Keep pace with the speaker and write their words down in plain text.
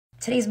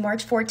Today's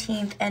March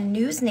 14th, and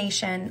News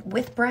Nation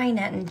with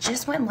Bryan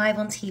just went live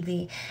on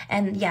TV.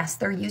 And yes,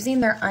 they're using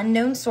their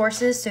unknown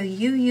sources, so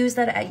you use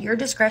that at your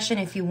discretion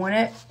if you want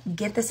to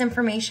get this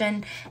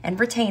information and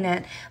retain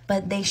it.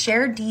 But they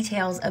shared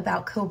details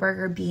about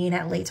Kohlberger being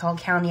at Latol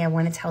County, I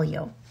want to tell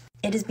you.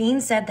 It is being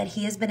said that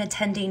he has been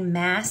attending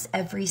Mass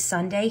every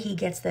Sunday. He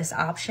gets this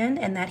option,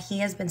 and that he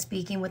has been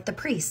speaking with the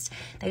priest.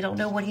 They don't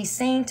know what he's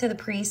saying to the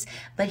priest,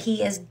 but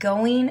he is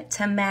going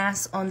to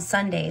Mass on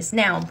Sundays.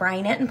 Now,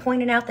 Bryan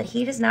pointed out that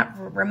he does not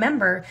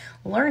remember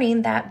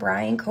learning that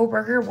Bryan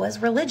Kohlberger was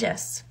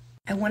religious.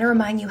 I want to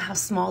remind you how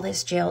small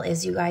this jail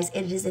is, you guys.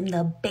 It is in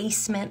the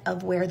basement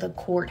of where the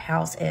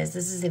courthouse is.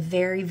 This is a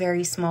very,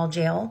 very small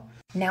jail.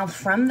 Now,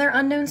 from their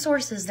unknown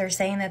sources, they're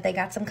saying that they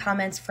got some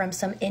comments from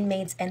some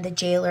inmates and the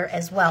jailer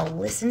as well.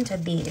 Listen to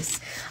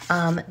these.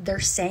 They're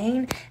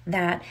saying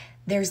that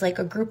there's like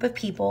a group of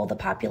people, the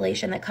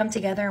population, that come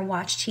together and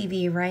watch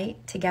TV, right?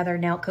 Together.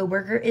 Now,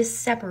 Kohlberger is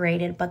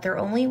separated, but they're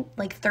only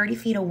like 30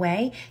 feet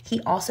away. He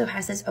also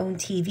has his own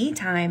TV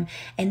time,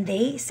 and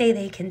they say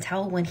they can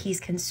tell when he's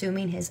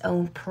consuming his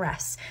own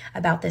press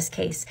about this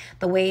case.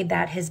 The way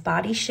that his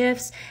body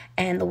shifts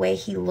and the way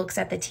he looks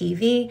at the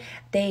TV.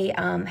 They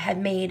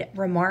had made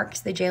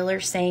remarks, the jailer,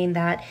 saying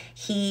that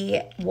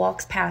he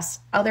walks past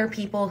other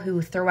people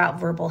who throw out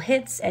verbal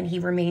hits and he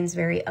remains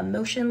very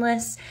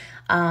emotionless.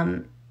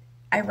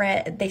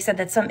 They said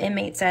that some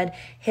inmate said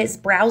his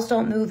brows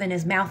don't move and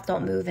his mouth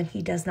don't move and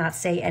he does not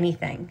say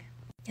anything.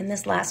 In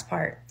this last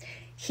part,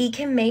 he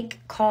can make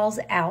calls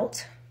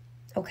out,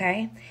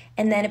 okay?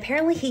 And then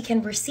apparently he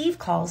can receive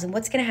calls. And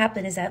what's going to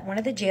happen is that one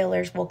of the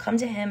jailers will come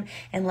to him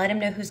and let him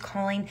know who's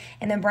calling.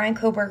 And then Bryan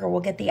Kohlberger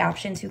will get the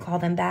option to call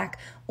them back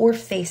or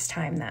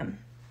FaceTime them.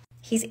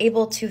 He's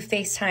able to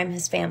FaceTime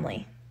his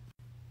family.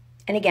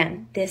 And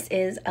again, this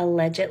is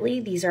allegedly,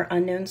 these are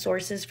unknown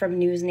sources from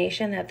News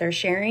Nation that they're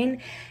sharing.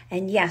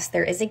 And yes,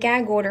 there is a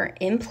gag order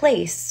in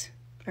place,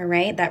 all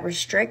right, that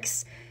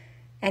restricts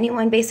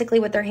anyone basically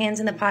with their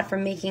hands in the pot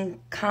from making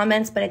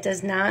comments, but it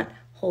does not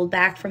hold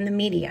back from the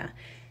media.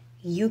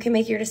 You can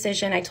make your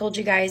decision. I told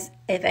you guys,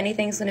 if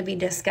anything's going to be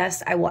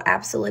discussed, I will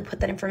absolutely put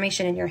that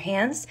information in your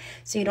hands,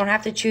 so you don't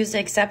have to choose to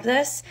accept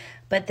this.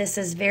 But this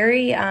is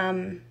very,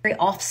 very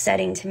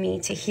offsetting to me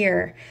to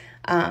hear.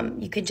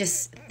 You could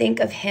just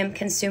think of him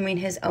consuming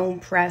his own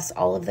press,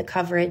 all of the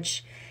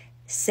coverage,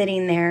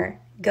 sitting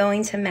there,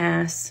 going to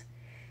Mass,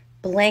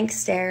 blank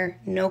stare,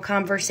 no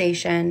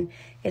conversation.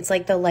 It's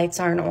like the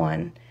lights aren't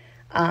on.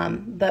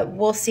 But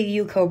we'll see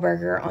you,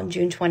 Kohlberger, on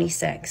June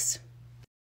 26th.